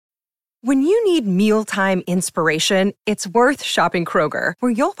When you need mealtime inspiration, it's worth shopping Kroger,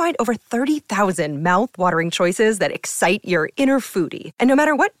 where you'll find over 30,000 mouth-watering choices that excite your inner foodie. And no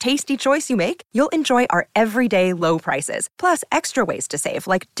matter what tasty choice you make, you'll enjoy our everyday low prices, plus extra ways to save,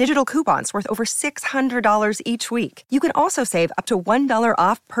 like digital coupons worth over $600 each week. You can also save up to $1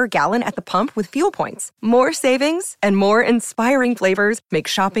 off per gallon at the pump with fuel points. More savings and more inspiring flavors make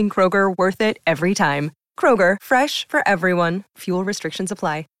shopping Kroger worth it every time. Kroger, fresh for everyone. Fuel restrictions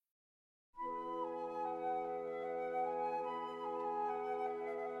apply.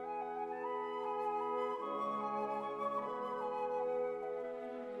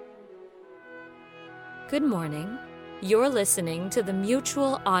 Good morning. You're listening to the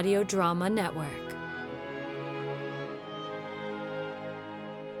Mutual Audio Drama Network.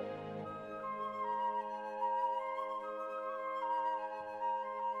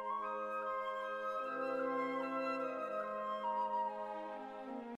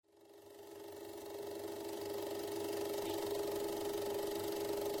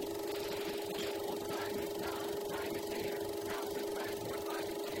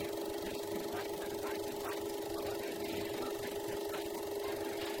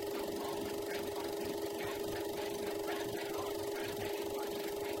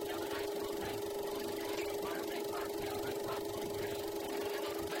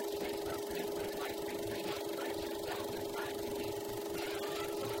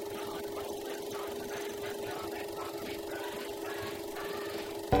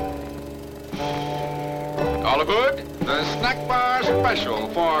 All aboard, the snack bar special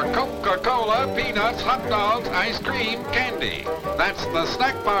for Coca-Cola, peanuts, hot dogs, ice cream, candy. That's the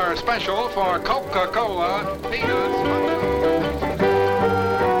snack bar special for Coca-Cola, peanuts, hot dogs.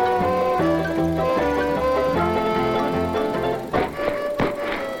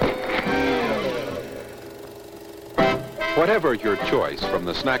 Whatever your choice from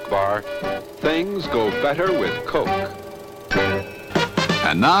the snack bar, things go better with Coke.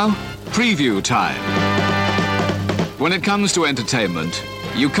 And now, preview time. When it comes to entertainment,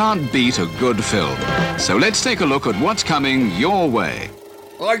 you can't beat a good film. So let's take a look at what's coming your way.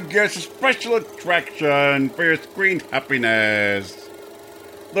 I guess a special attraction for your screen happiness.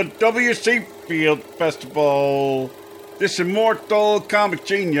 The W.C. Field Festival. This immortal comic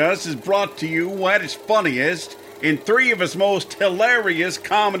genius is brought to you at its funniest in three of his most hilarious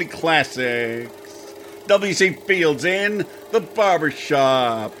comedy classics. W.C. Fields in The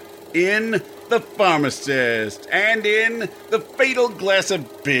Barbershop, in The Pharmacist, and in The Fatal Glass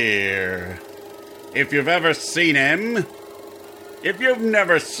of Beer. If you've ever seen him, if you've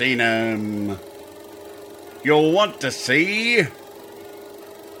never seen him, you'll want to see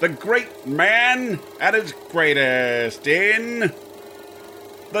the great man at his greatest in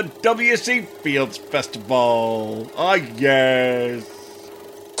the W.C. Fields Festival. Ah, yes.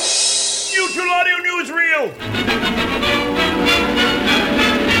 Mutual Audio Newsreel!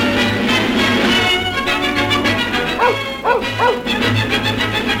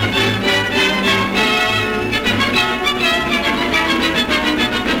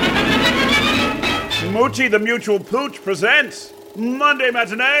 Smoochie the Mutual Pooch presents Monday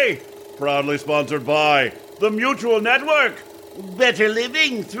Matinee, proudly sponsored by the Mutual Network. Better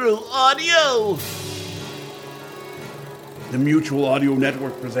living through audio. The Mutual Audio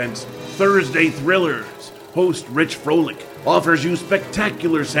Network presents Thursday Thrillers. Host Rich Froelich offers you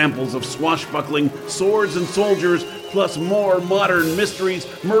spectacular samples of swashbuckling swords and soldiers, plus more modern mysteries,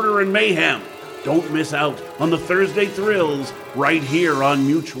 murder, and mayhem. Don't miss out on the Thursday Thrills right here on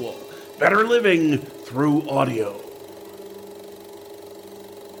Mutual. Better living through audio.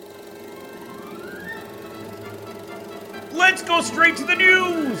 Let's go straight to the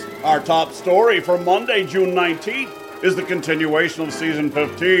news! Our top story for Monday, June 19th is the continuation of Season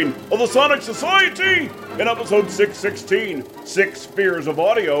 15 of the Sonic Society. In Episode 616, 6 Spheres of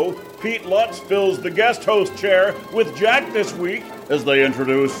Audio, Pete Lutz fills the guest host chair with Jack this week as they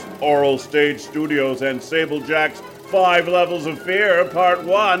introduce Oral Stage Studios and Sable Jack's 5 Levels of Fear, Part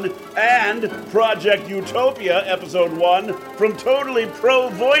 1, and Project Utopia, Episode 1, from Totally Pro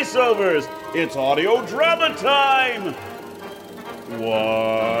Voiceovers. It's audio drama time!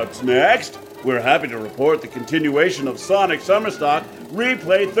 What's next? We're happy to report the continuation of Sonic Summerstock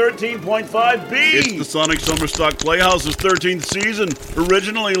Replay 13.5B. It's the Sonic Summerstock Playhouse's 13th season,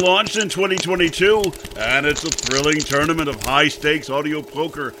 originally launched in 2022, and it's a thrilling tournament of high-stakes audio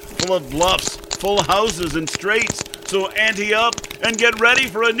poker full of bluffs, full houses, and straights. So ante up and get ready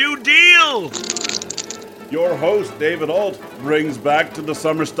for a new deal! Your host, David Alt, brings back to the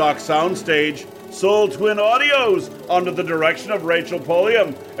Summerstock soundstage Soul Twin Audios under the direction of Rachel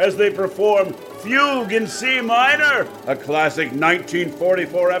Pulliam as they perform Fugue in C minor, a classic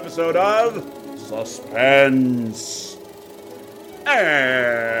 1944 episode of Suspense.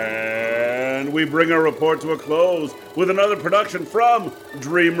 And we bring our report to a close with another production from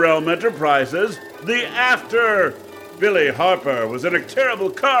Dream Realm Enterprises, The After. Billy Harper was in a terrible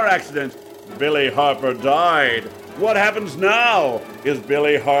car accident. Billy Harper died. What happens now? Is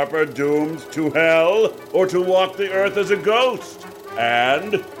Billy Harper doomed to hell or to walk the earth as a ghost?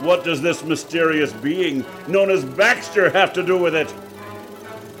 And what does this mysterious being known as Baxter have to do with it?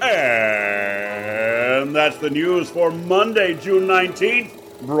 And that's the news for Monday, June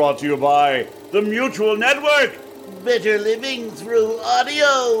 19th, brought to you by the Mutual Network. Better living through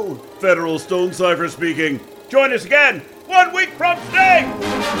audio. Federal Stone Cipher speaking. Join us again 1 week from today.